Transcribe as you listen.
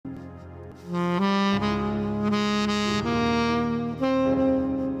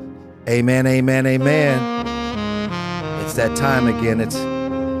Amen, amen, amen. It's that time again. It's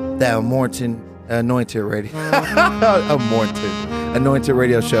that anointed radio. Anointed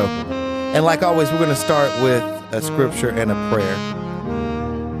radio show. And like always, we're going to start with a scripture and a prayer.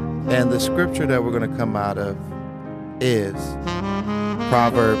 And the scripture that we're going to come out of is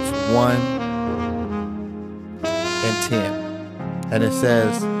Proverbs 1 and 10. And it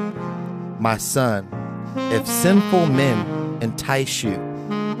says, "My son, if sinful men entice you,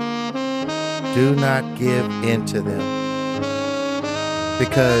 do not give in to them,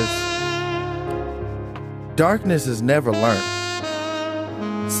 because darkness is never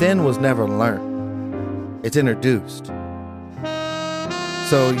learned. Sin was never learned. It's introduced. So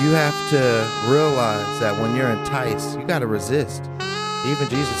you have to realize that when you're enticed, you got to resist. Even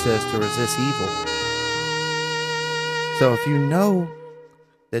Jesus says to resist evil. So if you know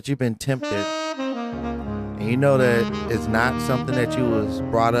that you've been tempted, and you know that it's not something that you was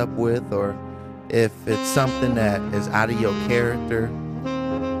brought up with, or if it's something that is out of your character,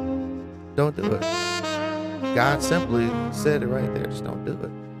 don't do it. God simply said it right there. Just don't do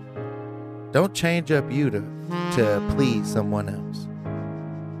it. Don't change up you to please someone else.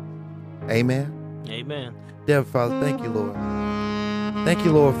 Amen? Amen. Dear Father, thank you, Lord. Thank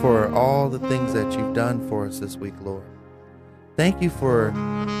you, Lord, for all the things that you've done for us this week, Lord. Thank you for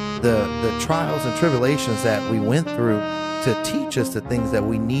the trials and tribulations that we went through to teach us the things that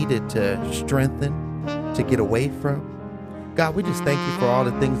we needed to strengthen, to get away from. God, we just thank you for all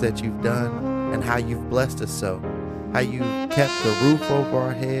the things that you've done and how you've blessed us so. How you kept the roof over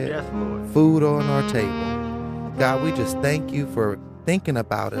our head, yes, Lord. Food on our table. God, we just thank you for thinking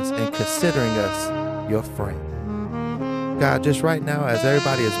about us and considering us your friend. God, just right now, as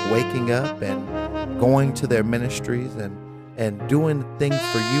everybody is waking up and going to their ministries and doing things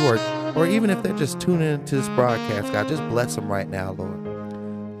for you, or even if they're just tuning into this broadcast, God, just bless them right now,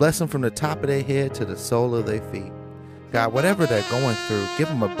 Lord. Bless them from the top of their head to the sole of their feet. God, whatever they're going through, give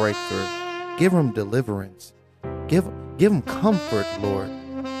them a breakthrough. Give them deliverance. Give them comfort, Lord.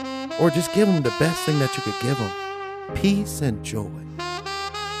 Or just give them the best thing that you could give them. Peace and joy.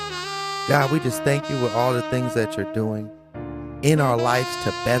 God, we just thank you with all the things that you're doing in our lives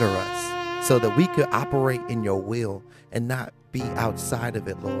to better us, so that we could operate in your will and not be outside of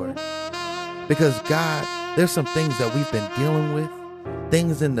it, Lord. Because God, there's some things that we've been dealing with,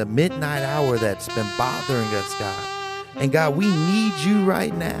 things in the midnight hour that's been bothering us, God. And God, we need you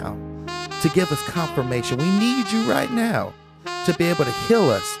right now to give us confirmation. We need you right now to be able to heal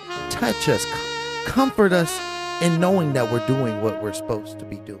us, touch us, comfort us in knowing that we're doing what we're supposed to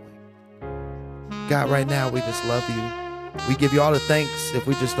be doing. God, right now, we just love you. We give you all the thanks if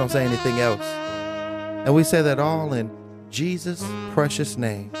we just don't say anything else. And we say that all in Jesus' precious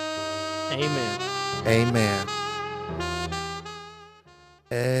name. Amen. Amen.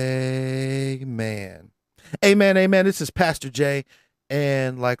 Amen. Amen, amen. This is Pastor Jay.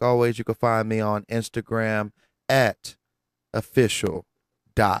 And like always, you can find me on Instagram at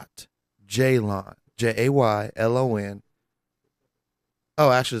official.jaylon, Jaylon.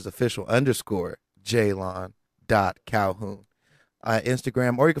 Oh, actually, it's official _Jaylon.Calhoun.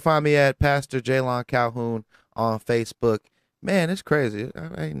 Instagram, or you can find me at Pastor Jaylon Calhoun on Facebook. Man, it's crazy.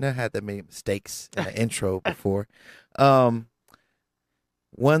 I ain't never had that many mistakes in the intro before. One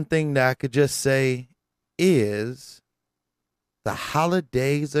thing that I could just say is the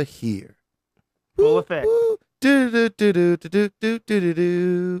holidays are here. Full effect. That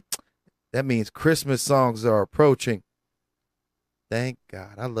means Christmas songs are approaching. Thank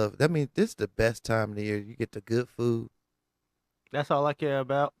God. I love it. That means this is the best time of the year. You get the good food. That's all I care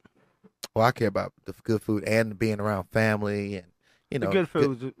about. Well, I care about the good food and being around family, and the good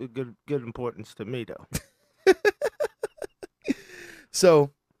food is good importance to me, though.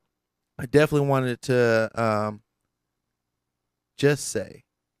 So I definitely wanted to just say,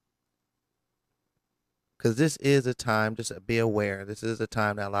 because this is a time, just be aware, this is a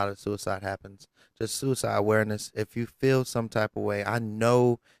time that a lot of suicide happens. Just suicide awareness. If you feel some type of way, I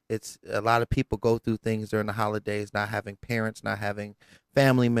know it's a lot of people go through things during the holidays, not having parents, not having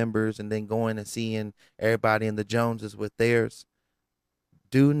family members, and then going and seeing everybody in the Joneses with theirs.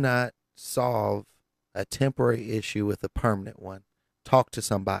 Do not solve a temporary issue with a permanent one. Talk to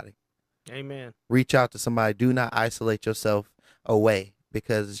somebody. Amen. Reach out to somebody. Do not isolate yourself away,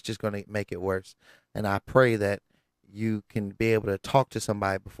 because it's just going to make it worse. And I pray that you can be able to talk to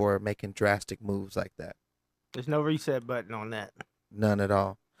somebody before making drastic moves like that. There's no reset button on that. None at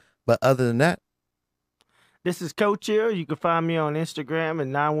all. But other than that, this is Coach here. You can find me on Instagram at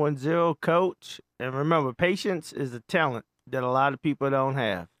 910Coach. And remember, patience is a talent that a lot of people don't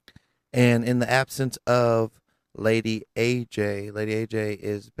have. And in the absence of Lady AJ. Lady AJ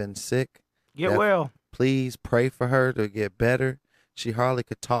has been sick. Get well. Please pray for her to get better. She hardly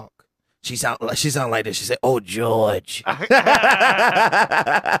could talk. She sound like this. She said, "Oh, George."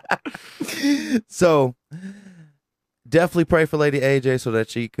 So definitely pray for Lady AJ so that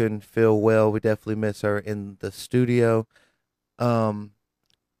she can feel well. We definitely miss her in the studio. Other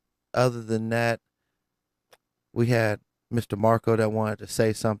than that, we had Mr. Marco that wanted to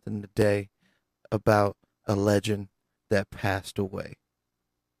say something today about a legend that passed away.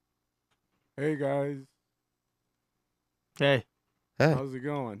 Hey guys, Hey, Hey, how's it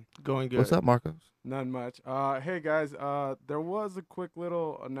going? going good. what's up, Marcos? Not much. Hey guys, there was a quick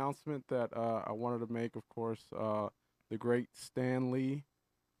little announcement that I wanted to make. Of course, the great Stan Lee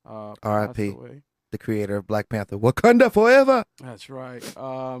passed R.I.P. away. The creator of Black Panther. Wakanda forever. That's right.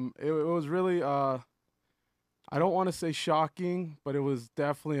 It was really I don't want to say shocking, but it was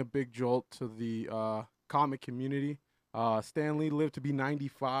definitely a big jolt to the comic community. Stan Lee lived to be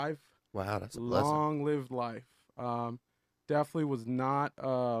 95. Wow, that's a blessing. Long-lived life. Definitely was not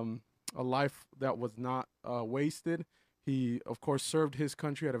a life that was not wasted. He, of course, served his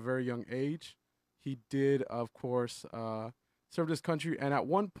country at a very young age. He did, of course, served his country, and at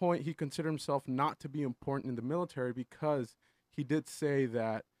one point he considered himself not to be important in the military because he did say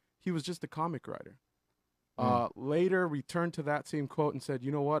that he was just a comic writer. Later returned to that same quote and said,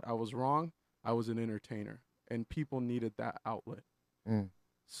 "You know what? I was wrong. I was an entertainer, and people needed that outlet."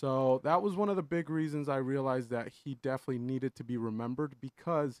 So that was one of the big reasons I realized that he definitely needed to be remembered,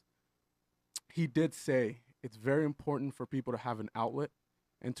 because he did say it's very important for people to have an outlet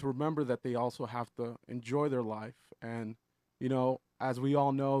and to remember that they also have to enjoy their life. And, you know, as we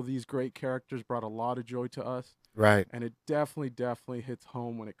all know, these great characters brought a lot of joy to us. Right. And it definitely hits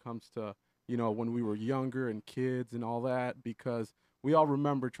home when it comes to, you know, when we were younger and kids and all that, because we all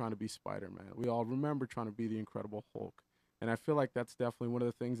remember trying to be Spider-Man. We all remember trying to be the Incredible Hulk. And I feel like that's definitely one of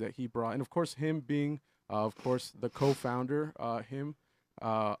the things that he brought. And, of course, him being, of course, the co-founder,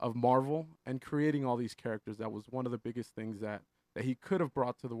 of Marvel, and creating all these characters, that was one of the biggest things that he could have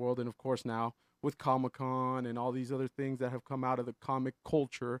brought to the world. And, of course, now with Comic-Con and all these other things that have come out of the comic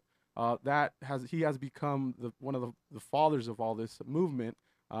culture, he has become one of the fathers of all this movement.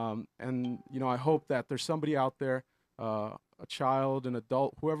 And, you know, I hope that there's somebody out there, a child, an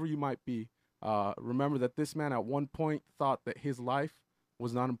adult, whoever you might be, remember that this man at one point thought that his life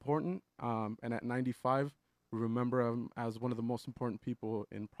was not important, and at 95, we remember him as one of the most important people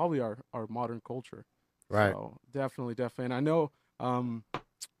in probably our modern culture. Right. So definitely. And I know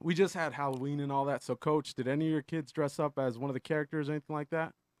we just had Halloween and all that. So, Coach, did any of your kids dress up as one of the characters or anything like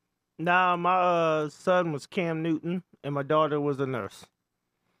that? Nah, my son was Cam Newton, and my daughter was a nurse.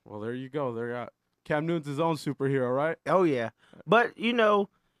 Well, there you go. Cam Newton's his own superhero, right? Oh, yeah. But, you know,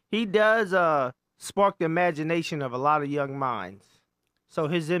 he does spark the imagination of a lot of young minds. So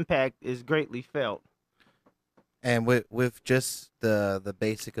his impact is greatly felt. And with just the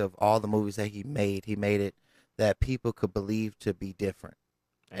basic of all the movies that he made it that people could believe to be different.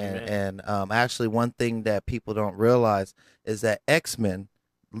 And actually one thing that people don't realize is that X-Men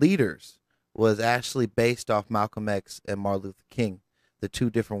Leaders was actually based off Malcolm X and Martin Luther King, the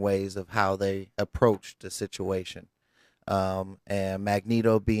two different ways of how they approached the situation. And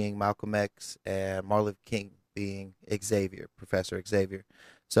Magneto being Malcolm X and Martin Luther King being Xavier, Professor Xavier.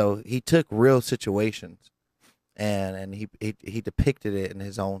 So he took real situations and he depicted it in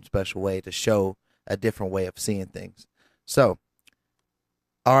his own special way to show a different way of seeing things. So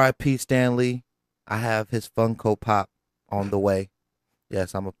R.I.P. Stan Lee. I have his Funko Pop on the way.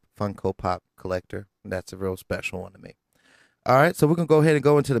 Yes, I'm a Funko Pop collector. That's a real special one to me. All right, so we're going to go ahead and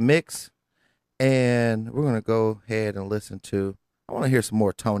go into the mix. And we're going to go ahead and listen to, I want to hear some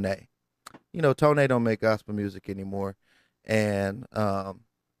more Tone. You know, Tone don't make gospel music anymore. And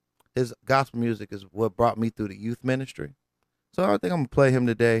his gospel music is what brought me through the youth ministry. So I think I'm going to play him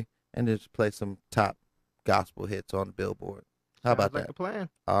today and just play some top gospel hits on the Billboard. How about like that? The plan.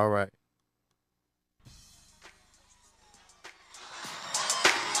 All right.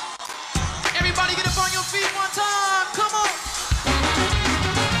 Everybody get up on your feet one time. Come on.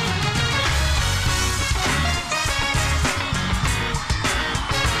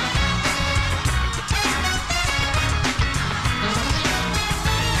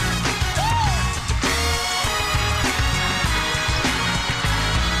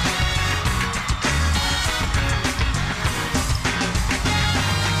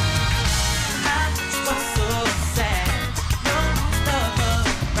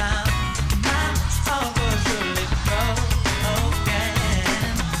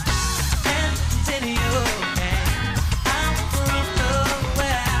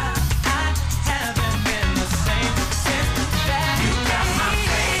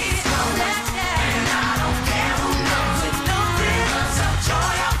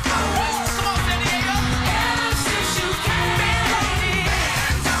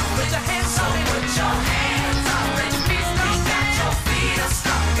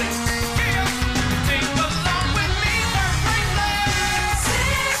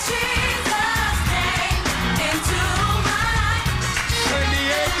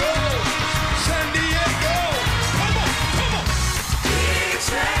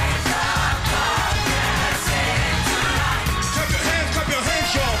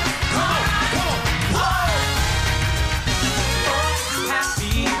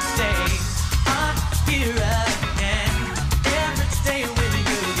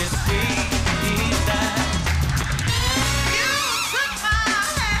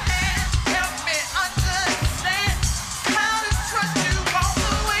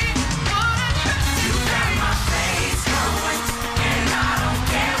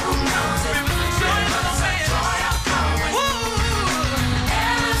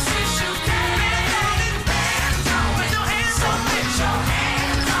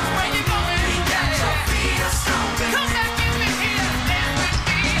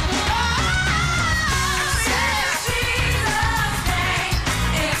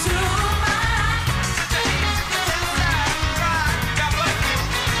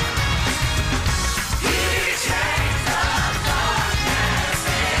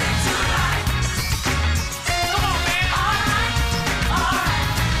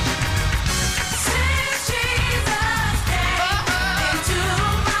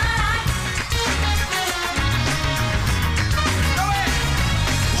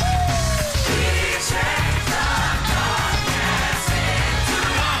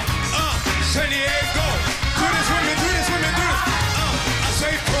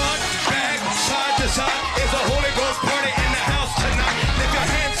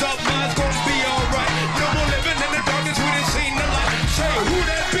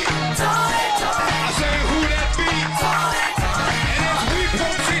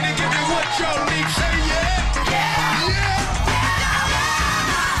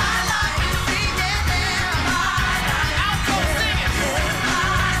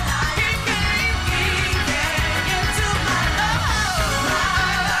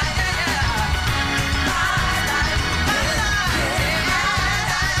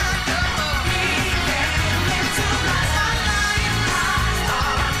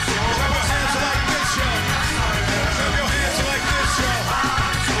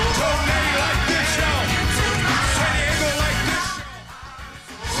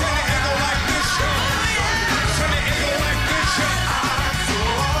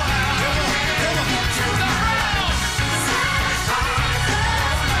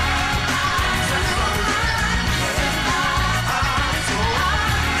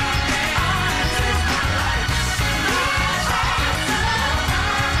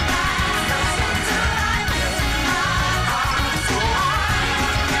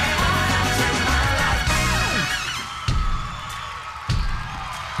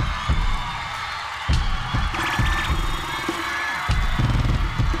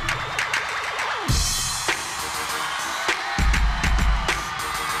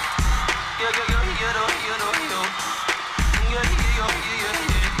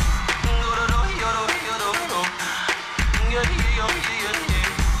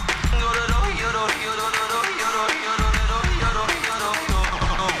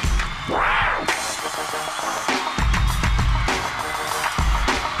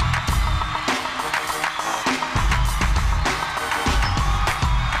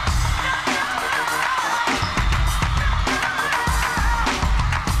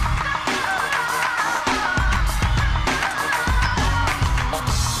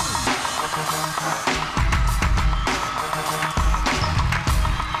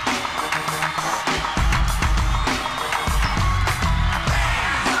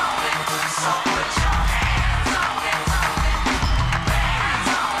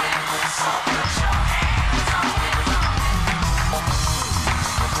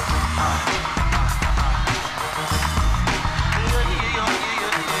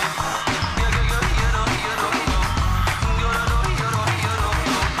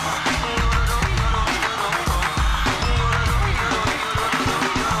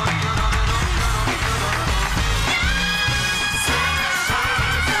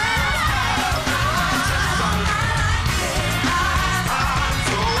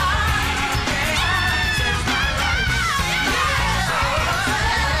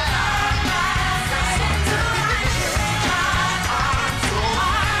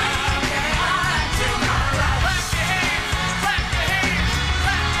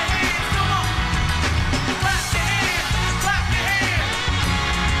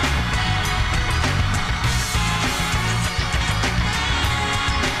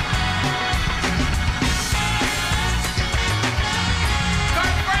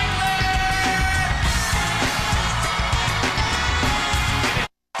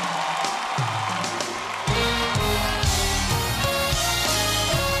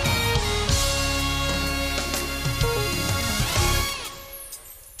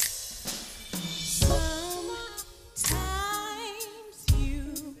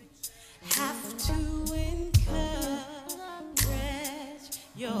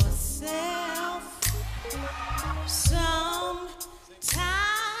 yourself. Sometimes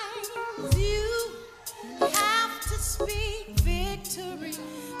you have to speak victory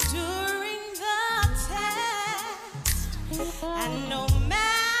during the test. And no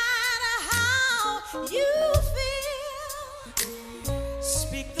matter how you feel,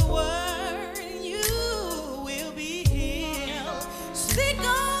 speak the word and you will be healed. Speak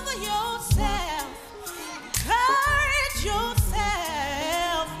over yourself. Encourage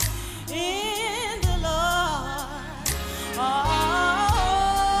yourself in the Lord.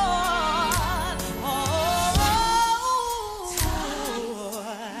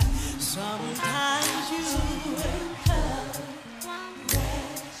 Sometimes you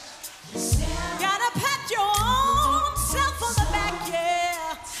gotta pat your own self on the back,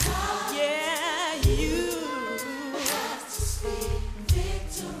 yeah. Yeah, you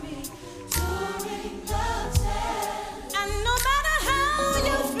and no matter how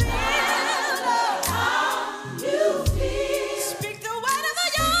you feel, speak the word over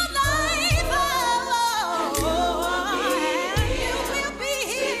your life, and you will be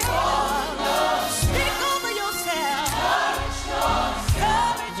healed. Speak over yourself,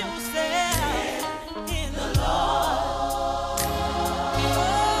 courage yourself in the Lord.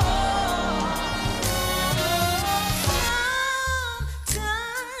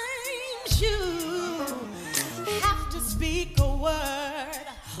 Sometimes you have to speak a word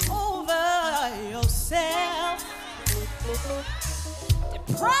over yourself.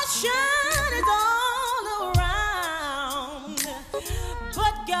 Depression is all around,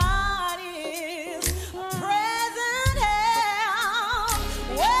 but God is present help.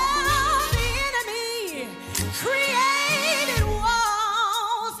 Well, the enemy created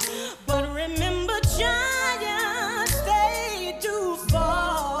walls, but remember giants, they do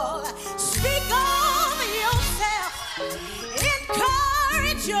fall. Speak over yourself,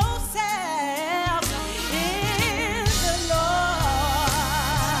 encourage yourself in the Lord.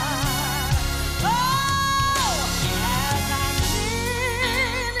 Oh, as I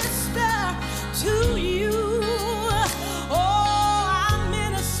minister to you, oh, I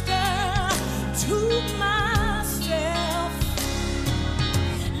minister to myself.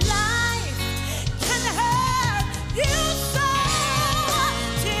 Life can hurt you so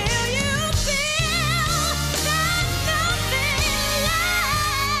till you feel there's nothing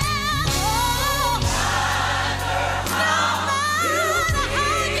left. Oh, no matter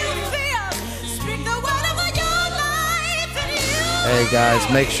how you feel, speak the word over your life and you. Hey guys,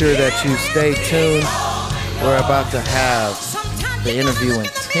 make sure that you stay tuned. We're about to have the interview in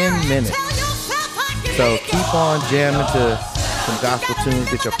 10 minutes. So keep on jamming to some gospel tunes,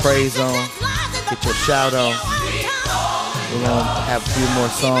 get your praise on, get your shout on. We're going to have a few more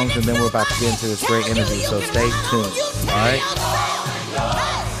songs and then we're about to get into this great interview. So stay tuned. All right?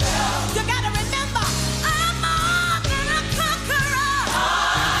 You gotta remember, I'm more than a conqueror.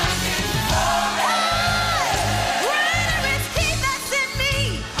 Greater is He that's in me.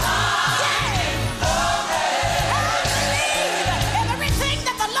 Yeah. I believe everything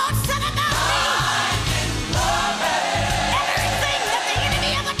that the Lord said about me. Everything that the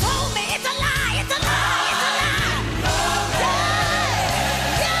enemy ever told me, it's a lie, it's a lie, it's a lie.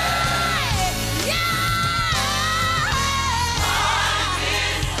 Yeah, yeah, yeah.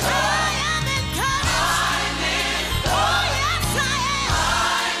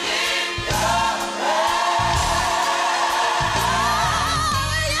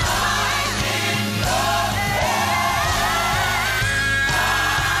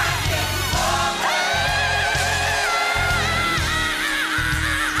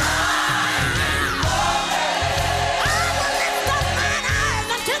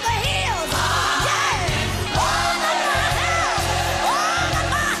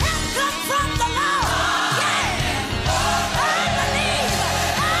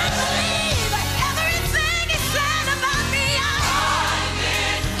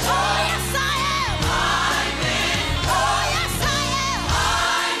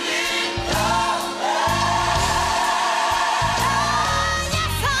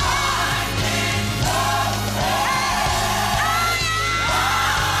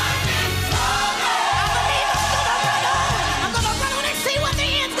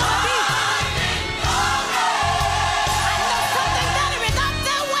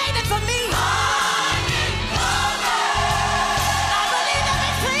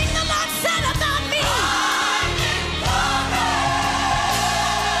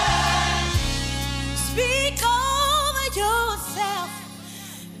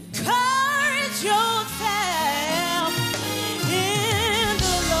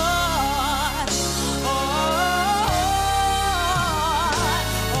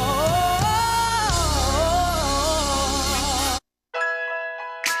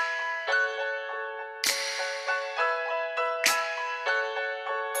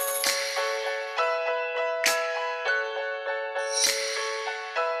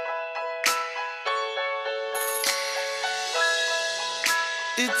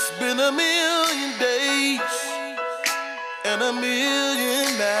 It's been a million days and a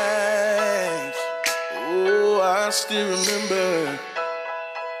million nights. Oh, I still remember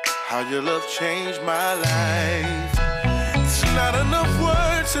how your love changed my life. It's not enough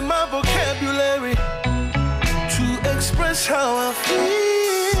words in my vocabulary to express how I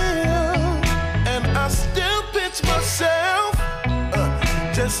feel, and I still pinch myself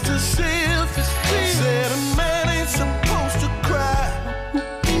just to see if it's real. Said a man ain't supposed to cry,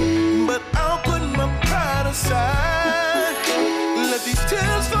 but I'll put my pride aside. Let these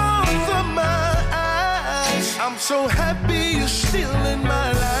tears fall from my eyes. I'm so happy you're still in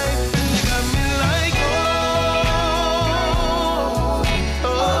my life. You got me like,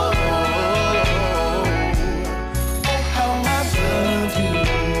 how I love you,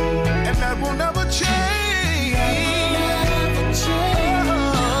 and that will never change. Never change.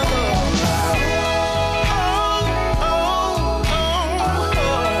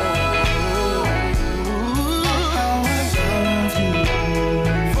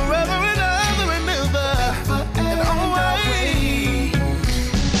 Forever and ever and ever and always.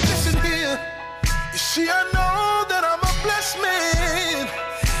 Listen here, you see, I know that I'm a blessed man,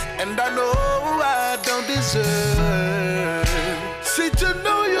 and I know I don't deserve. See, to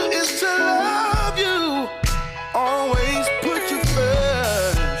know you is to love you, always put you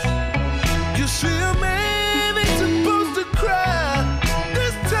first. You see, a man ain't supposed to cry.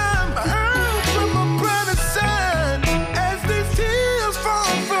 This time I heard from my brother's side. As these tears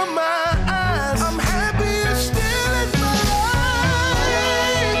fall from my eyes, I'm happy you're still in my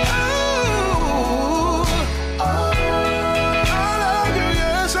life. Oh, I love you,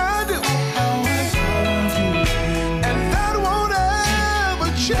 yes I do. And that won't ever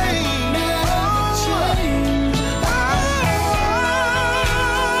change.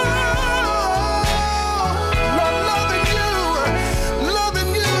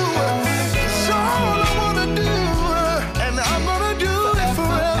 Loving you is all I wanna do, and I'm gonna do it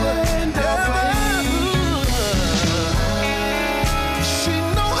forever and ever. See,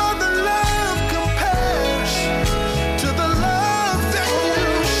 no other love compares to the love that you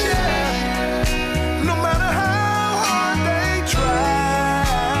share. No matter how hard they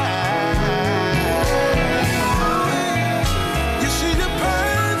try, you see, you're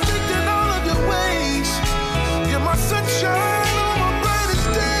perfect in all of your ways. You're my sunshine on my brightest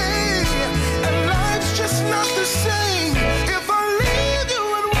day, and life's just not the same if I leave you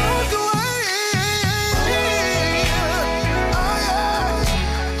and walk away.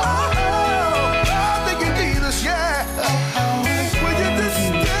 Oh yeah, I think you need us, yeah. Will you just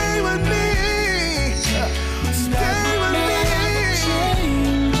stay with me? Stay with me.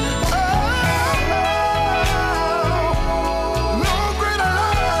 No greater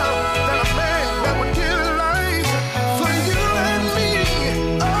love than a man that would give his life for you and me.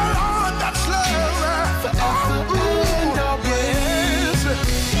 Oh Lord, that's love forever and always.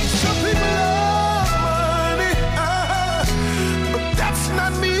 Some people love money, but that's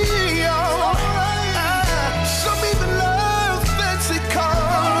not me, y'all. Some even love fancy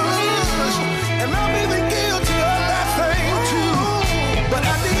cars, and I'm even guilty of that thing too. But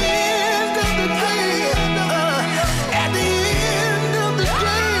at the end of the day,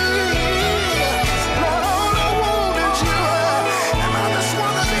 Lord, all I want is you, and I just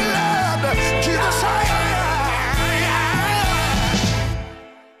wanna be loved. Jesus,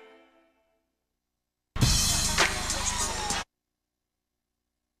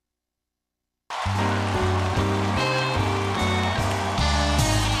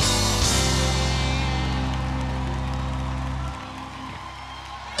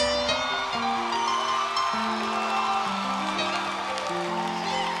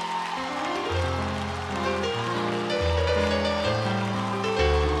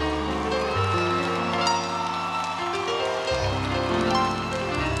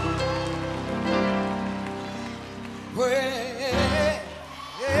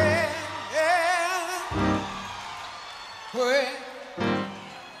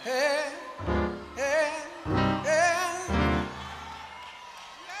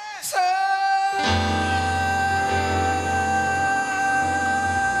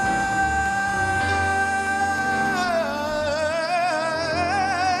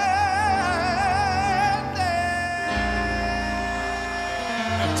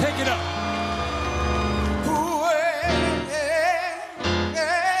 Take it up.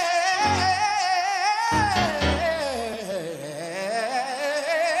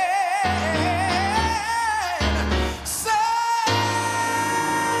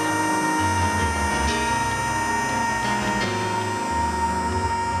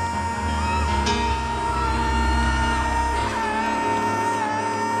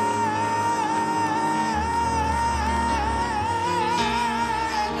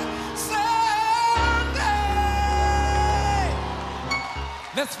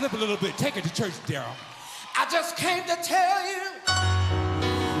 Let's flip a little bit. Take it to church, Daryl. I just came to tell you,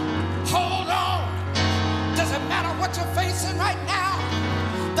 hold on. Doesn't matter what you're facing right now.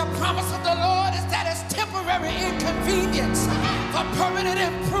 The promise of the Lord is that it's temporary inconvenience for permanent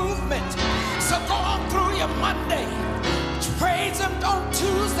improvement. So go on through your Monday, praise Him on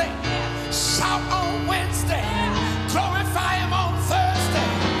Tuesday, shout on Wednesday, glorify Him on Thursday,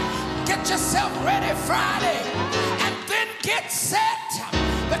 get yourself ready Friday, and then get set,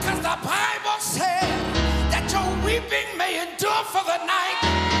 because the Bible said that your weeping may endure for the night,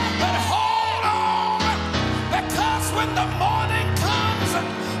 but hold on, because when the morning comes,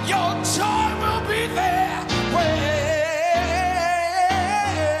 your joy will be there.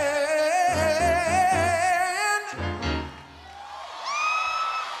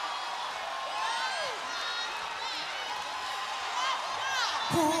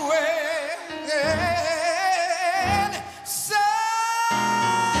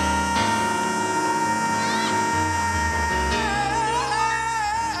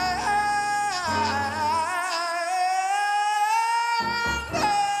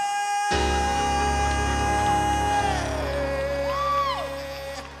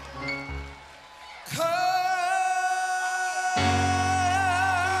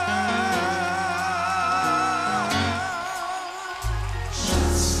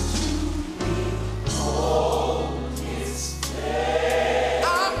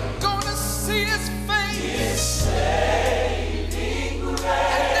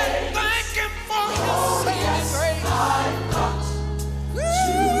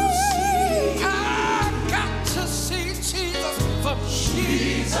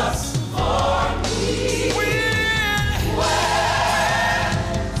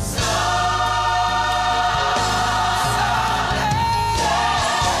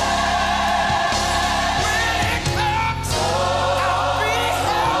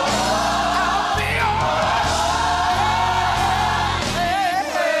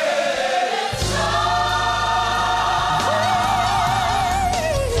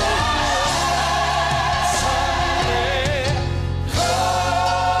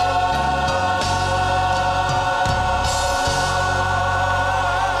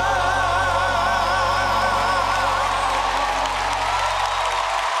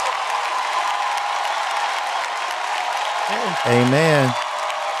 Amen.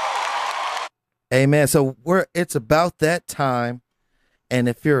 Amen. So it's about that time. And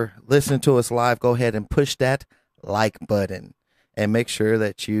if you're listening to us live, go ahead and push that like button and make sure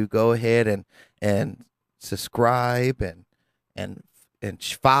that you go ahead and subscribe and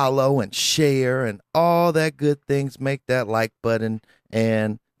follow and share and all that good things. Make that like button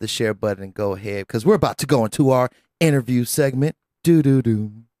and the share button go ahead, because we're about to go into our interview segment.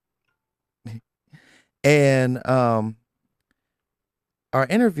 Do. And our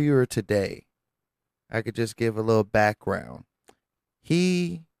interviewer today, I could just give a little background.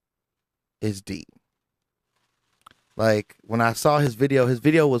 He is deep. Like, when I saw his video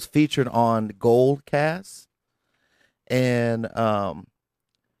was featured on Goldcast. And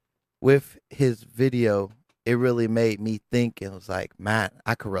with his video, it really made me think. It was like, man,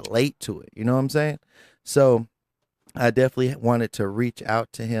 I could relate to it. You know what I'm saying? So I definitely wanted to reach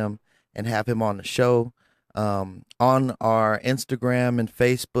out to him and have him on the show. On our Instagram and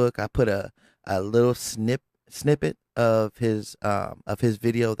Facebook, I put a little snippet of his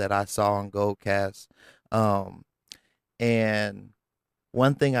video that I saw on Goldcast. And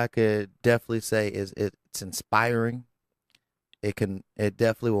one thing I could definitely say is it's inspiring. It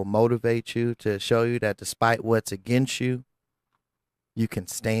definitely will motivate you, to show you that despite what's against you, you can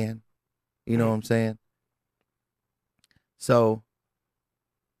stand. You know what I'm saying? So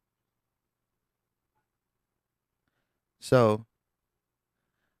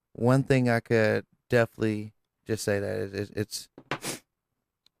one thing I could definitely just say that is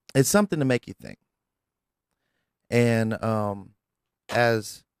it's something to make you think. And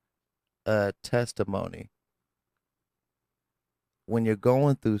as a testimony, when you're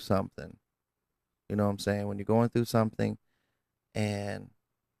going through something, you know what I'm saying? When you're going through something, and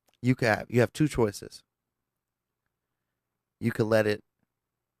you have two choices. You could let it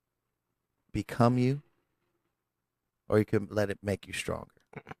become you, or you can let it make you stronger.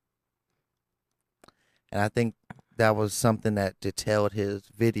 And I think that was something that detailed his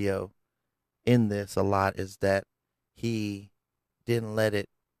video in this a lot, is that he didn't let it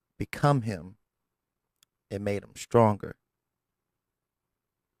become him. It made him stronger.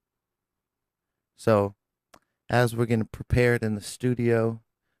 So as we're getting prepared in the studio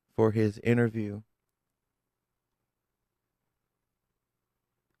for his interview,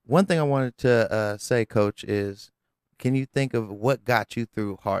 one thing I wanted to say, Coach, is can you think of what got you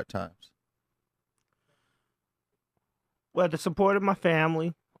through hard times? Well, the support of my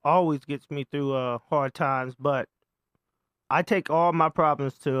family always gets me through hard times, but I take all my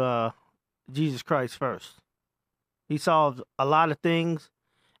problems to Jesus Christ first. He solves a lot of things,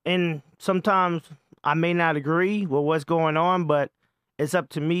 and sometimes I may not agree with what's going on, but it's up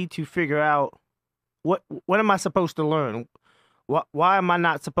to me to figure out what am I supposed to learn? Why am I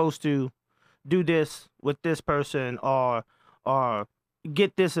not supposed to do this with this person or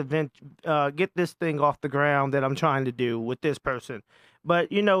get this get this thing off the ground that I'm trying to do with this person? But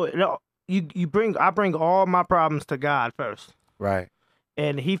I bring all my problems to God first. Right.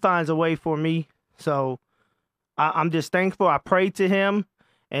 And he finds a way for me. So I'm just thankful. I pray to him.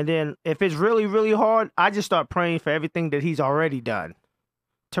 And then if it's really, really hard, I just start praying for everything that he's already done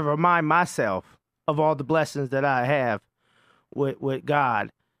to remind myself of all the blessings that I have with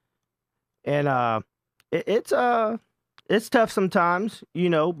God. And it's tough sometimes,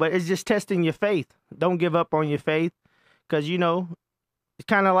 but it's just testing your faith. Don't give up on your faith because, it's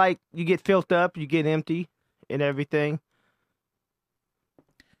kind of like you get filled up, you get empty and everything.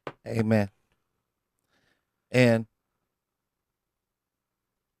 Amen. And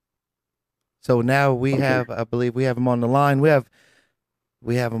so now we have, I believe we have him on the line. We have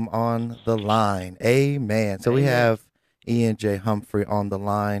him on the line. Amen. So we have Ian J. Humphrey on the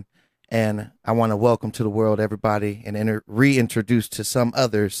line. And I want to welcome to the world everybody and reintroduce to some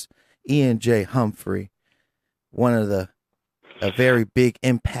others Ian J. Humphrey, one of a very big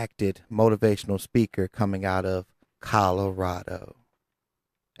impacted motivational speaker coming out of Colorado.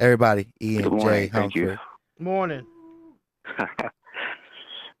 Everybody, Ian J. Humphrey. Morning.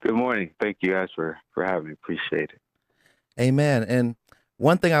 Good morning. Thank you guys for having me. Appreciate it. Amen. And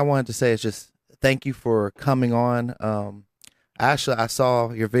one thing I wanted to say is just thank you for coming on. Actually, I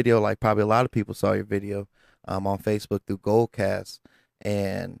saw your video, like probably a lot of people saw your video on Facebook through Goldcast,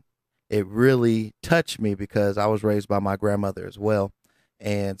 and it really touched me because I was raised by my grandmother as well.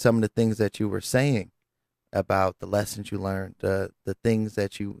 And some of the things that you were saying about the lessons you learned, the things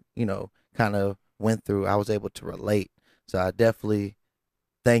that you kind of went through, I was able to relate. So I definitely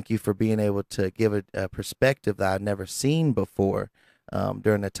thank you for being able to give a perspective that I've never seen before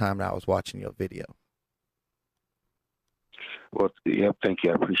during the time that I was watching your video. Well, yeah, thank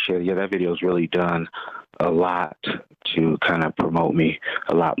you. I appreciate it. Yeah, that video's really done a lot to kind of promote me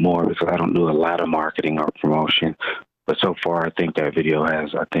a lot more because I don't do a lot of marketing or promotion. But so far, I think that video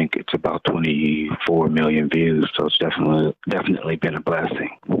has, I think it's about 24 million views. So it's definitely been a blessing.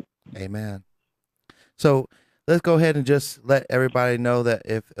 Amen. So let's go ahead and just let everybody know that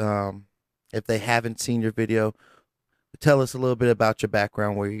if they haven't seen your video, tell us a little bit about your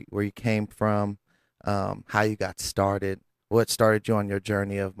background, where you came from, how you got started, what started you on your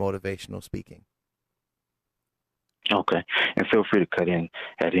journey of motivational speaking. Okay. And feel free to cut in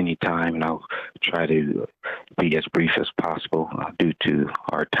at any time, and I'll try to be as brief as possible due to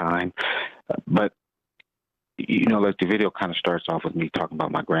our time. But, like the video kind of starts off with me talking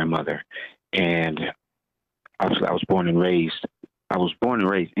about my grandmother. And I was born and raised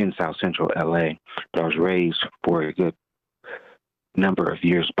in South Central LA, but I was raised for a good number of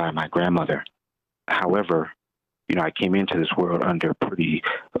years by my grandmother. However, I came into this world under pretty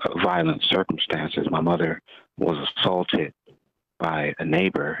violent circumstances. My mother was assaulted by a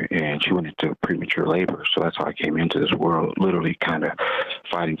neighbor, and she went into premature labor. So that's how I came into this world, literally kind of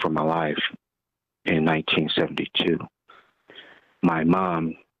fighting for my life in 1972. My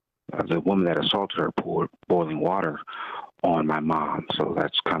mom, the woman that assaulted her, poured boiling water on my mom. So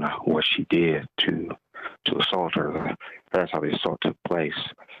that's kind of what she did to assault her. That's how the assault took place.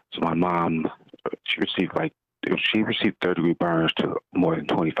 So my mom, she received third-degree burns to more than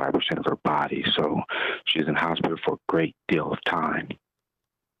 25% of her body. So she was in hospital for a great deal of time.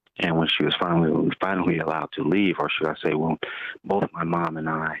 And when she was finally allowed to leave, or should I say, well, both my mom and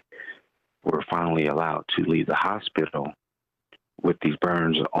I were finally allowed to leave the hospital with these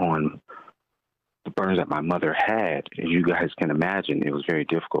burns on the burns that my mother had. As you guys can imagine, it was very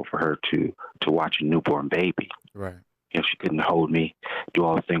difficult for her to watch a newborn baby. Right. She couldn't hold me, do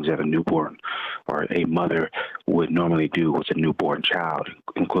all the things that a newborn or a mother would normally do with a newborn child,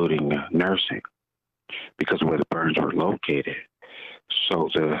 including nursing, because of where the burns were located. So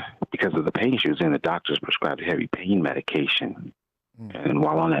because of the pain she was in, the doctors prescribed heavy pain medication. And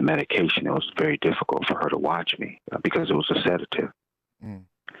while on that medication, it was very difficult for her to watch me because it was a sedative.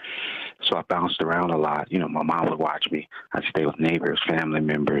 So I bounced around a lot. My mom would watch me. I'd stay with neighbors, family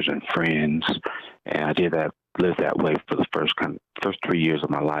members, and friends. And I lived that way for the first 3 years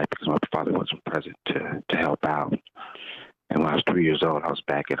of my life because my father wasn't present to help out. And when I was 3 years old, I was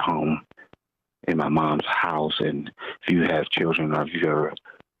back at home in my mom's house. And if you have children or if you've ever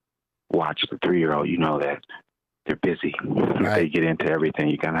watched the 3-year-old, you know that they're busy. Right. They get into everything.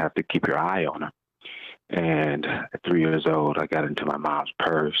 You kind of have to keep your eye on them. And at 3 years old, I got into my mom's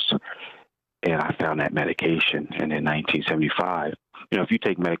purse and I found that medication. And in 1975, you know, if you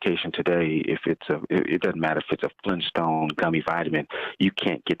take medication today, it doesn't matter if it's a Flintstone gummy vitamin, you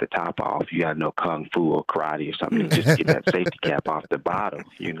can't get the top off. You got to know kung fu or karate or something to just get that safety cap off the bottle,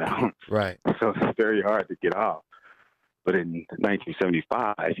 you know. Right. So it's very hard to get off. But in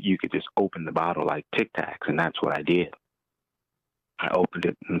 1975, you could just open the bottle like Tic Tacs, and that's what I did. I opened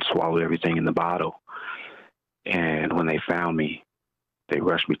it and swallowed everything in the bottle. And when they found me, they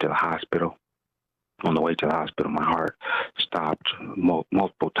rushed me to the hospital. On the way to the hospital, my heart stopped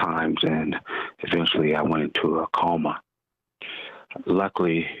multiple times, and eventually I went into a coma.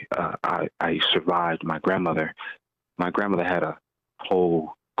 Luckily, I survived. My grandmother had a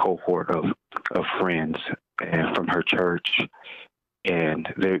whole cohort of friends and from her church,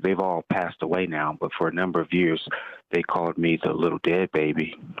 and they've all passed away now. But for a number of years, they called me the little dead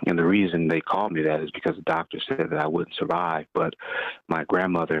baby. And the reason they called me that is because the doctor said that I wouldn't survive. But my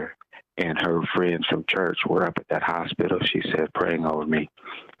grandmother and her friends from church were up at that hospital, she said, praying over me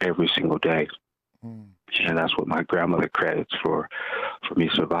every single day. Mm. And that's what my grandmother credits for me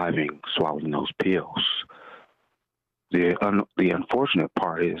surviving, swallowing those pills. The unfortunate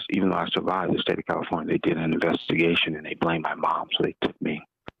part is, even though I survived, the state of California, they did an investigation and they blamed my mom, so they took me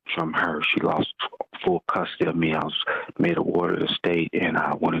from her. She lost full custody of me. I was made a ward of the state, and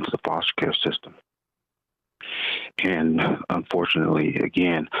I went into the foster care system. And unfortunately,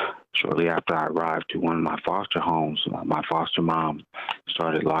 again, shortly after I arrived to one of my foster homes, my foster mom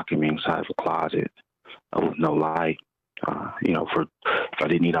started locking me inside of a closet with no light. If I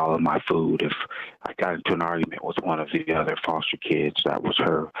didn't eat all of my food, if I got into an argument with one of the other foster kids, that was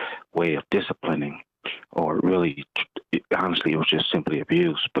her way of disciplining. Or really, honestly, it was just simply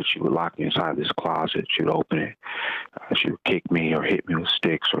abuse. But she would lock me inside this closet. She would open it. She would kick me or hit me with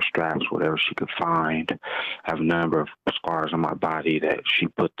sticks or straps, whatever she could find. I have a number of scars on my body that she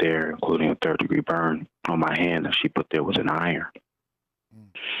put there, including a third-degree burn on my hand that she put there with an iron.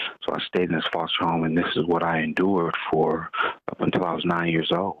 So I stayed in this foster home, and this is what I endured for up until I was 9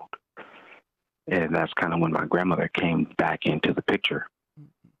 years old. And that's kind of when my grandmother came back into the picture.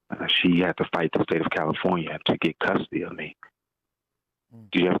 She had to fight the state of California to get custody of me.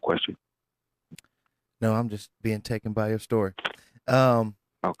 Do you have a question? No, I'm just being taken by your story.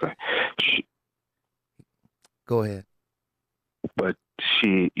 Okay. Go ahead. But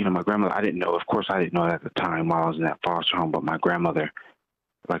she, my grandmother, I didn't know. Of course, I didn't know at the time while I was in that foster home. But my grandmother,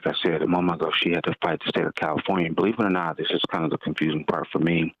 like I said a moment ago, she had to fight the state of California. And believe it or not, this is kind of the confusing part for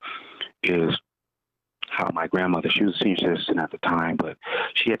me, is how my grandmother, she was a senior citizen at the time, but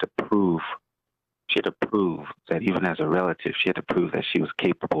she had to prove that even as a relative, she had to prove that she was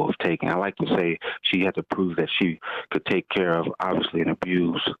capable of taking. I like to say she had to prove that she could take care of, obviously, an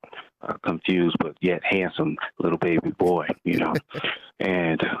abused, confused, but yet handsome little baby boy,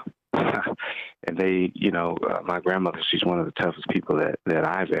 and they, my grandmother, she's one of the toughest people that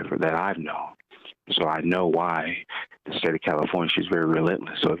I've known. So I know why the state of California, she's very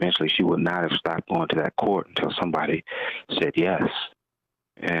relentless. So eventually she would not have stopped going to that court until somebody said yes.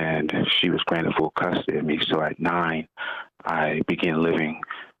 And she was granted full custody of me. So at 9, I began living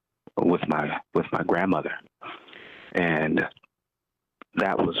with my grandmother. And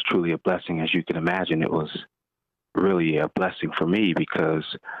that was truly a blessing. As you can imagine, it was really a blessing for me because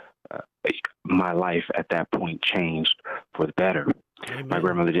my life at that point changed for the better. Amen. My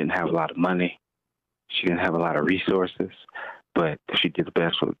grandmother didn't have a lot of money. She didn't have a lot of resources, but she did the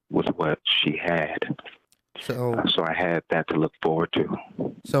best with what she had. So I had that to look forward to.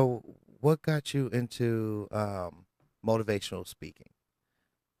 So what got you into motivational speaking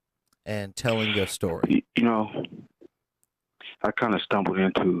and telling your story? I kind of stumbled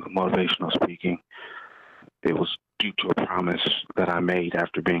into motivational speaking. It was due to a promise that I made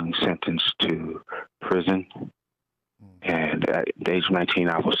after being sentenced to prison. And at the age of 19,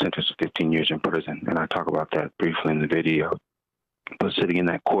 I was sentenced to 15 years in prison, and I talk about that briefly in the video. But sitting in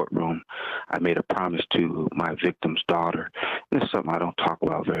that courtroom, I made a promise to my victim's daughter. And this is something I don't talk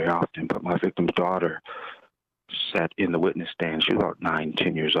about very often, but my victim's daughter sat in the witness stand. She was about 9,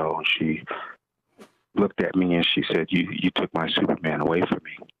 10 years old, and she looked at me and she said, you took my Superman away from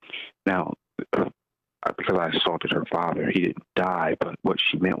me. Now, because I assaulted her father, he didn't die, but what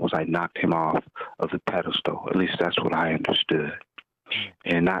she meant was I knocked him off of the pedestal. At least that's what I understood.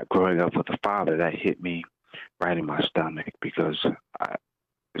 And not growing up with a father, that hit me right in my stomach because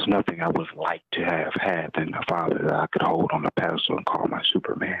there's nothing I would like to have had than a father that I could hold on a pedestal and call my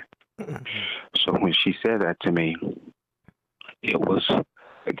Superman. So when she said that to me, it was,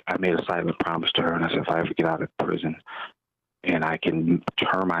 I made a silent promise to her, and I said, if I ever get out of prison and I can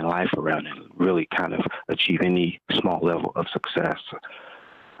turn my life around and really kind of achieve any small level of success,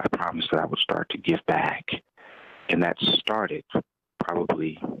 I promised that I would start to give back. And that started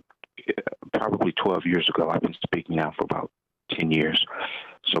probably 12 years ago. I've been speaking now for about 10 years.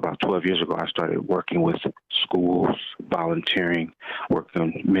 So about 12 years ago, I started working with schools, volunteering,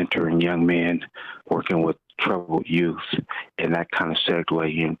 mentoring young men, working with troubled youth, and that kind of segued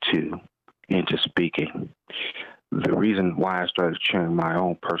into speaking. The reason why I started sharing my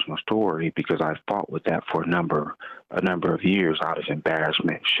own personal story, because I fought with that for a number of years out of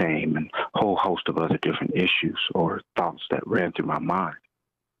embarrassment, shame, and a whole host of other different issues or thoughts that ran through my mind.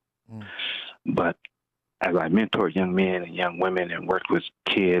 But as I mentored young men and young women and worked with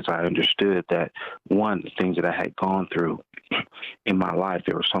kids, I understood that, one, the things that I had gone through in my life,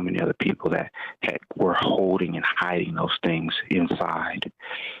 there were so many other people that were holding and hiding those things inside.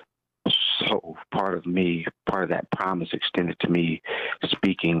 So part of that promise extended to me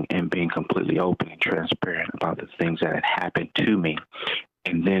speaking and being completely open and transparent about the things that had happened to me,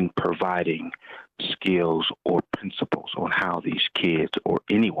 and then providing skills or principles on how these kids, or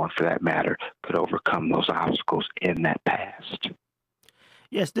anyone for that matter, could overcome those obstacles in that past.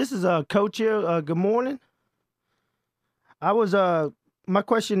 Yes, this is Coach here. Good morning. My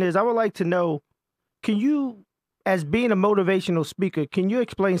question is, I would like to know, can you, as being a motivational speaker, can you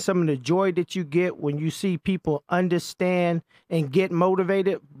explain some of the joy that you get when you see people understand and get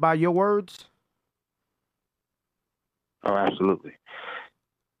motivated by your words? Oh, absolutely.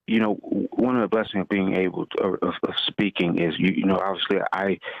 You know, one of the blessings of being able to, of speaking is, obviously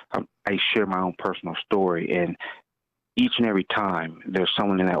I share my own personal story, and each and every time there's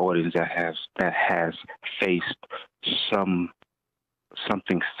someone in that audience that has faced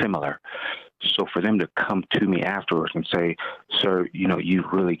something similar. So for them to come to me afterwards and say, sir,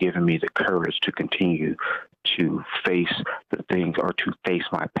 you've really given me the courage to continue to face the things, or to face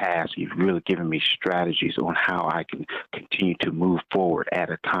my past. You've really given me strategies on how I can continue to move forward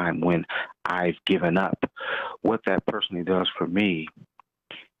at a time when I've given up. What that personally does for me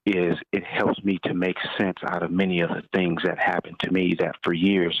is it helps me to make sense out of many of the things that happened to me that for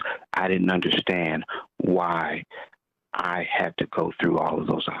years I didn't understand why I had to go through all of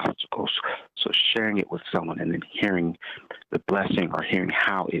those obstacles. So sharing it with someone and then hearing the blessing or hearing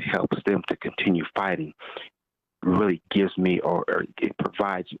how it helps them to continue fighting really gives me, or it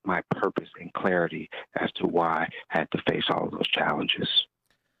provides my purpose and clarity as to why I had to face all of those challenges.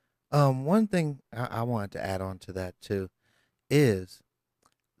 One thing I wanted to add on to that too is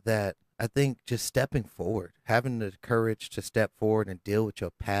that I think just stepping forward, having the courage to step forward and deal with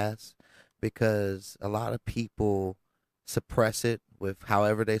your past, because a lot of people suppress it with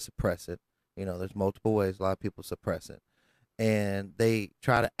however they suppress it. There's multiple ways a lot of people suppress it, and they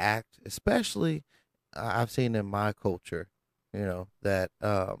try to act, especially I've seen in my culture, that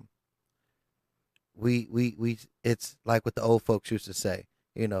we it's like what the old folks used to say,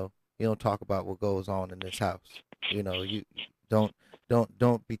 you don't talk about what goes on in this house. You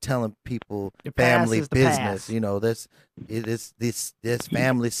don't be telling people family business. This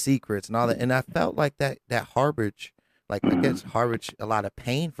family secrets and all that. And I felt like that harbored a lot of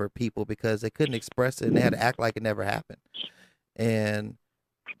pain for people because they couldn't express it and they had to act like it never happened. And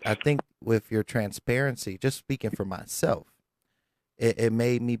I think with your transparency, just speaking for myself, it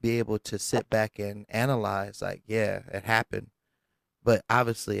made me be able to sit back and analyze, like, yeah, it happened, but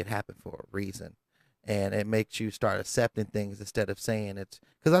obviously it happened for a reason. And it makes you start accepting things instead of saying it's,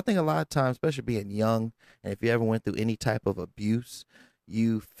 because I think a lot of times, especially being young, and if you ever went through any type of abuse,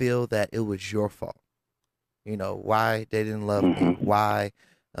 you feel that it was your fault. Why they didn't love me, why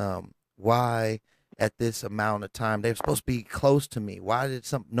at this amount of time they were supposed to be close to me, why did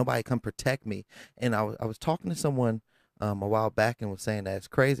nobody come protect me? And I was talking to someone a while back and was saying that it's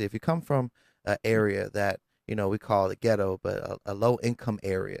crazy if you come from an area that we call the ghetto, but a low income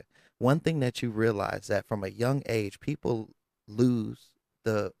area. One thing that you realize that from a young age, people lose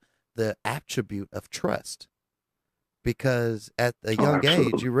the attribute of trust, because at a young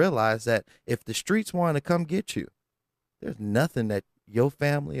age you realize that if the streets want to come get you, there's nothing that your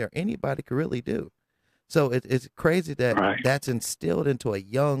family or anybody could really do. So it's crazy that that's instilled into a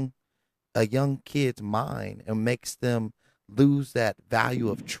young kid's mind and makes them lose that value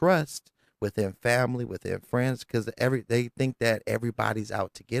of trust within family, within friends, because they think that everybody's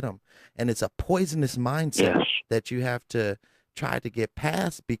out to get them. And it's a poisonous mindset that you have to try to get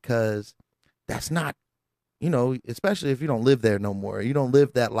past, because that's not, especially if you don't live there no more. You don't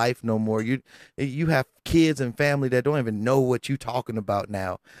live that life no more. You have kids and family that don't even know what you're talking about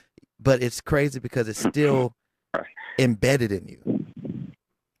now. but it's crazy because it's still Right. embedded in you.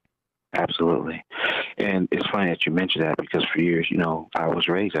 Absolutely. And it's funny that you mentioned that because for years, I was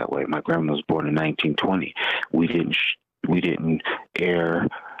raised that way. My grandma was born in 1920. We didn't air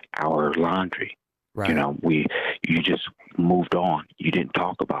our laundry. Right. You just moved on. You didn't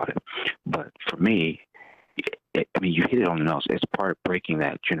talk about it. But for me, you hit it on the nose. It's part of breaking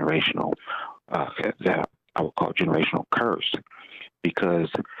that generational, that I would call generational curse, because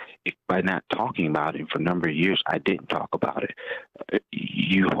by not talking about it for a number of years, I didn't talk about it.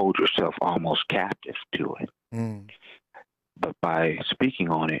 You hold yourself almost captive to it. Mm. But by speaking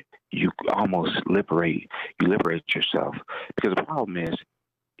on it, you almost liberate yourself, because the problem is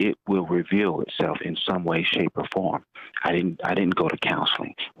it will reveal itself in some way, shape, or form. I didn't go to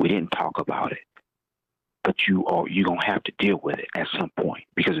counseling. We didn't talk about it. But you're gonna have to deal with it at some point,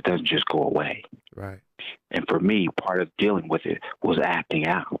 because it doesn't just go away. Right. And for me, part of dealing with it was acting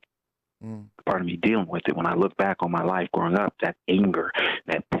out. Mm. Part of me dealing with it, when I look back on my life growing up, that anger,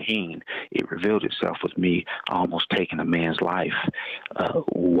 that pain, it revealed itself with me almost taking a man's life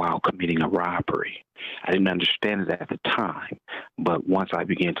while committing a robbery. I didn't understand it at the time, but once I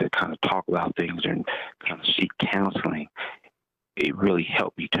began to kind of talk about things and kind of seek counseling, it really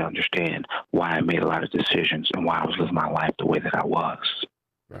helped me to understand why I made a lot of decisions and why I was living my life the way that I was.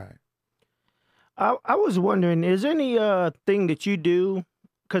 Right. I was wondering, is there any thing that you do?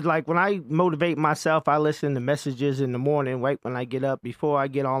 Because, like, when I motivate myself, I listen to messages in the morning, right when I get up, before I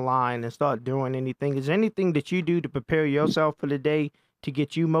get online and start doing anything. Is there anything that you do to prepare yourself for the day to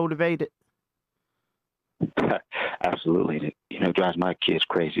get you motivated? Absolutely. It drives my kids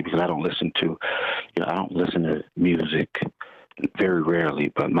crazy because I don't listen to music very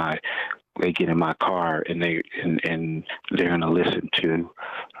rarely, but they get in my car and they're going to listen to,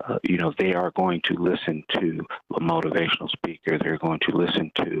 they are going to listen to a motivational speaker. They're going to listen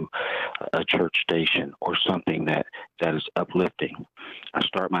to a church station or something that is uplifting. I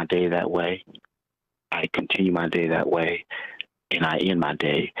start my day that way. I continue my day that way, and I end my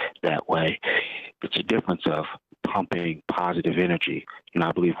day that way. It's a difference of pumping positive energy.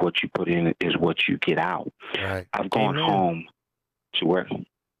 I believe what you put in is what you get out. Right. I've gone home to where,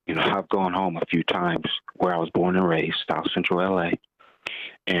 I've gone home a few times where I was born and raised, South Central LA.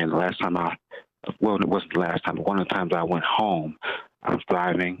 And the last time it wasn't the last time, but one of the times I went home, I was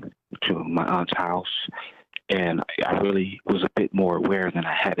driving to my aunt's house, and I really was a bit more aware than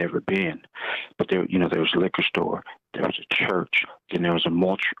I had ever been. But there was a liquor store, there was a church, then there was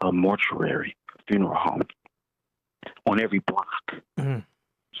a mortuary, funeral home on every block. Mm-hmm.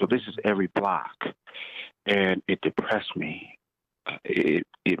 So this is every block, and it depressed me.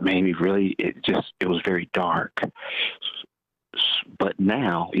 It made me really. It was very dark. But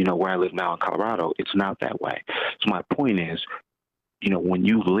now, where I live now in Colorado, it's not that way. So my point is, when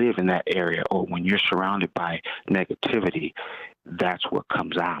you live in that area or when you're surrounded by negativity, that's what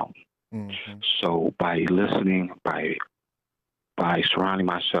comes out. Mm-hmm. So by listening, by surrounding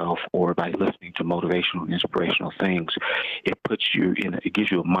myself, or by listening to motivational and inspirational things, it gives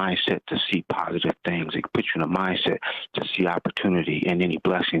you a mindset to see positive things. It puts you in a mindset to see opportunity and any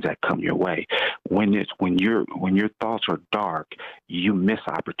blessings that come your way. When your thoughts are dark, you miss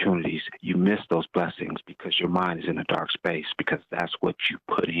opportunities. You miss those blessings because your mind is in a dark space, because that's what you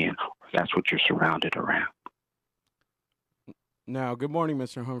put in, or that's what you're surrounded around. Now, good morning,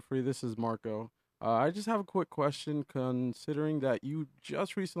 Mr. Humphrey. This is Marco. I just have a quick question, considering that you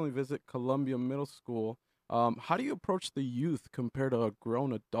just recently visited Columbia Middle School. How do you approach the youth compared to a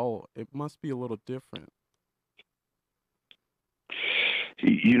grown adult? It must be a little different.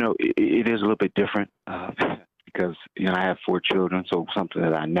 It is a little bit different because, I have 4 children, so something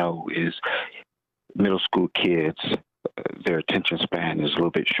that I know is middle school kids, their attention span is a little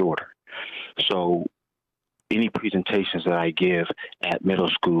bit shorter. So any presentations that I give at middle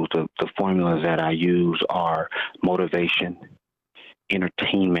school, the formulas that I use are motivation,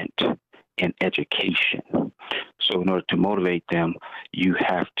 entertainment, and education. So in order to motivate them, you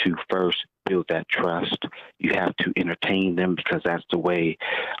have to first build that trust. You have to entertain them, because that's the way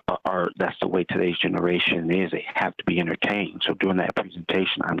today's generation is. They have to be entertained. So during that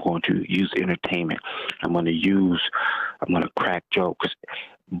presentation, I'm going to use entertainment. I'm going to crack jokes.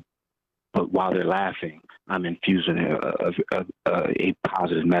 But while they're laughing, I'm infusing a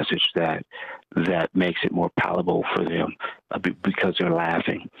positive message that makes it more palatable for them because they're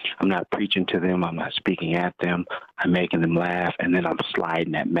laughing. I'm not preaching to them. I'm not speaking at them. I'm making them laugh, and then I'm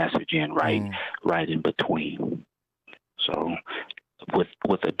sliding that message in right in between. So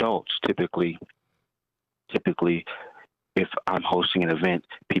with adults, typically if I'm hosting an event,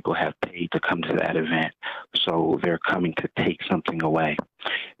 people have paid to come to that event, so they're coming to take something away.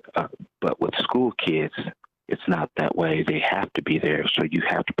 But with school kids, it's not that way. They have to be there, so you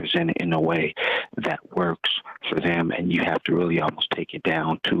have to present it in a way that works for them, and you have to really almost take it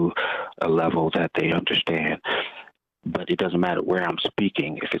down to a level that they understand. But it doesn't matter where I'm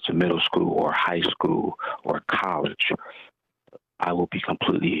speaking, if it's a middle school or high school or college, I will be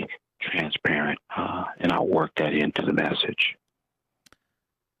completely transparent, and I'll work that into the message.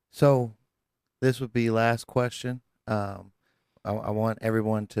 So this would be last question. I want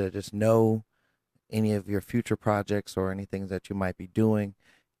everyone to just know any of your future projects or anything that you might be doing,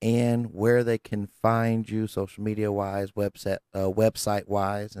 and where they can find you, social media wise, website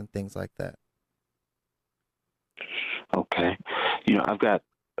wise, and things like that. Okay, I've got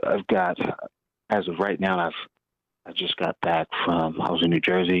as of right now, I just got back I was in New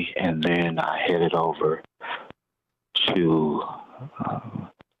Jersey, and then I headed over to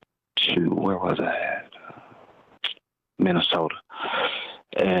where was I at? Minnesota.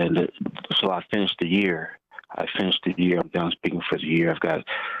 And so I finished the year. I'm done speaking for the year. I've got a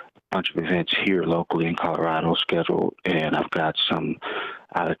bunch of events here locally in Colorado scheduled, and I've got some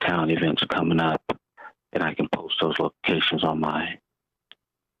out-of-town events coming up, and I can post those locations on my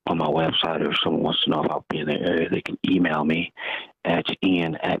website, or if someone wants to know if I'll be in the area, they can email me at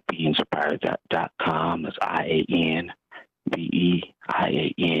ian@beinspired.com. That's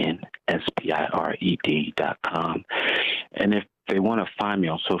IANBEIANSPIRED.com. And if they want to find me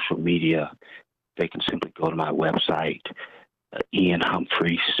on social media, they can simply go to my website,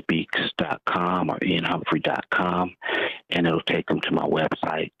 ianhumphreyspeaks.com or ianhumphrey.com, and it'll take them to my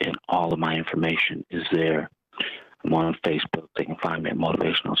website, and all of my information is there. I'm on Facebook. They can find me at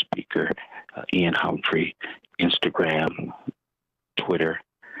Motivational Speaker, Ian Humphrey, Instagram, Twitter,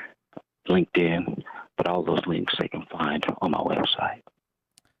 LinkedIn, but all those links they can find on my website.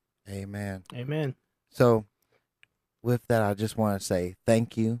 Amen. Amen. So with that, I just want to say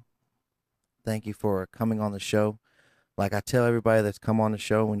thank you. Thank you for coming on the show. Like I tell everybody that's come on the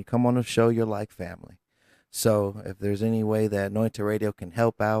show, when you come on the show, you're like family. So if there's any way that Anointed Radio can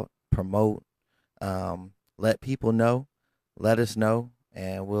help out, promote, let people know, let us know,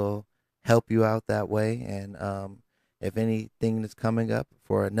 and we'll help you out that way. And if anything is coming up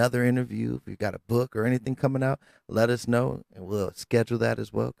for another interview, if you got a book or anything coming out, let us know, and we'll schedule that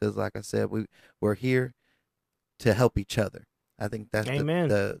as well. Because like I said, we're here to help each other. I think that's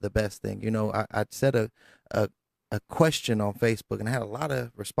the best thing. I said a question on Facebook, and I had a lot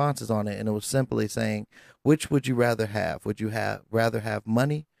of responses on it, and it was simply saying, which would you rather have? Would you rather have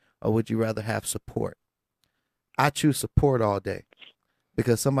money, or would you rather have support? I choose support all day,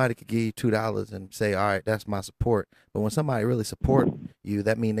 because somebody could give you $2 and say, all right, that's my support. But when somebody really support you,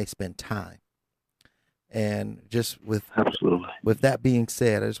 that means they spend time. And just with that being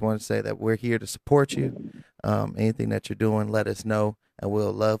said, I just want to say that we're here to support you. Anything that you're doing, let us know, and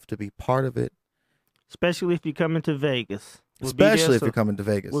we'll love to be part of it. Especially if you're coming to Vegas. If you're coming to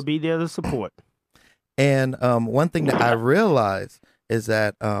Vegas. We'll be there to support. And one thing that I realized is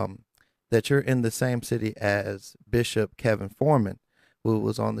that that you're in the same city as Bishop Kevin Foreman, who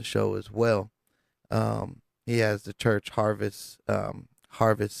was on the show as well. He has the church Harvest. Oh,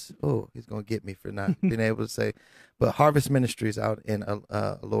 he's gonna get me for not being able to say, but Harvest Ministries out in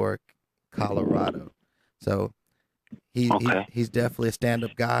Aurora, Colorado. So he's definitely a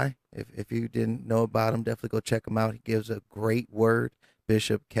stand-up guy. If you didn't know about him, definitely go check him out. He gives a great word,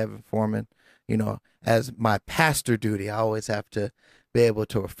 Bishop Kevin Foreman. As my pastor duty, I always have to be able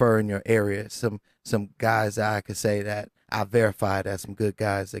to refer in your area some guys that I could say that I verified as some good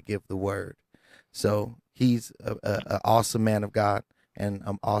guys that give the word. So he's an awesome man of God and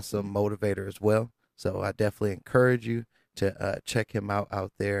an awesome motivator as well. So I definitely encourage you to check him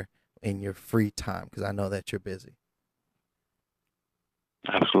out there in your free time, because I know that you're busy.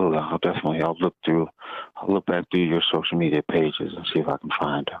 Absolutely. I'll look back through your social media pages and see if I can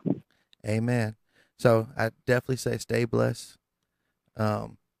find them. Amen. So I definitely say stay blessed.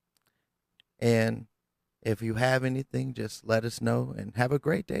 And if you have anything, just let us know, and have a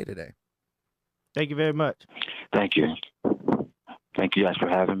great day today. Thank you very much. Thank you. Thank you guys for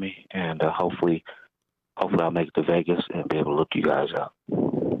having me, and hopefully I'll make it to Vegas and be able to look you guys up.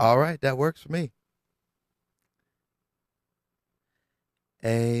 All right, that works for me.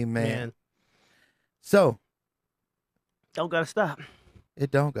 Amen. Man. So, don't gotta stop. It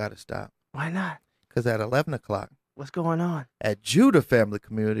don't gotta stop. Why not? Because at 11 o'clock, what's going on? At Judah Family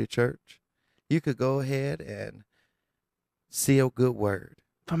Community Church, you could go ahead and see a good word.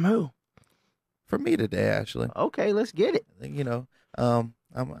 From who? From me today, actually. Okay, let's get it. I'm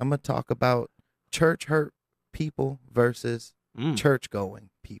going to talk about church hurt people versus church going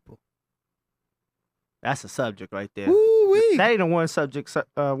people. That's a subject right there. Woo-wee. That ain't a one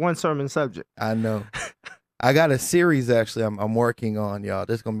sermon subject. I know. I got a series actually I'm working on, y'all.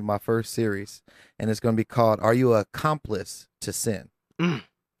 This is gonna be my first series, and it's gonna be called "Are You an Accomplice to Sin?"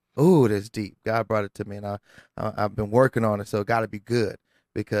 Ooh, that's deep. God brought it to me, and I've been working on it, so it got to be good,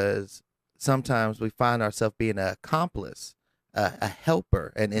 because sometimes we find ourselves being an accomplice, a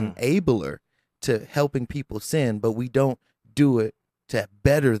helper, an enabler to helping people sin, but we don't do it to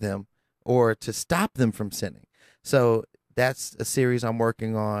better them or to stop them from sinning. So that's a series I'm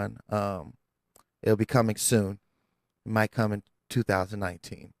working on. It'll be coming soon. It might come in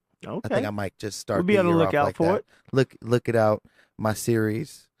 2019. Okay. I think I might just start. We'll be on the lookout for it. Look it out. My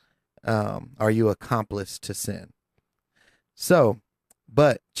series. Are You Accomplice to Sin? So,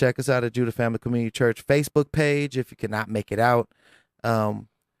 but check us out at Judah Family Community Church Facebook page if you cannot make it out. And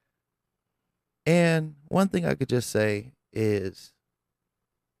one thing I could just say is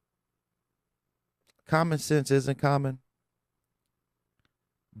common sense isn't common,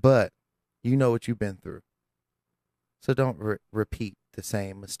 but you know what you've been through. So don't repeat the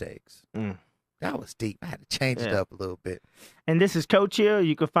same mistakes. That was deep. I had to change it up a little bit. And this is Coach here.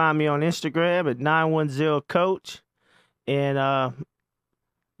 You can find me on Instagram at 910Coach. And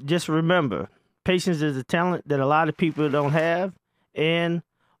just remember, patience is a talent that a lot of people don't have. And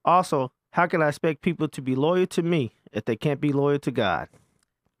also, how can I expect people to be loyal to me if they can't be loyal to God?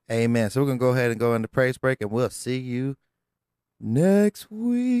 Amen. So we're going to go ahead and go into praise break, and we'll see you next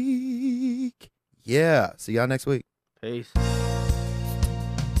week. Yeah. See y'all next week. Peace.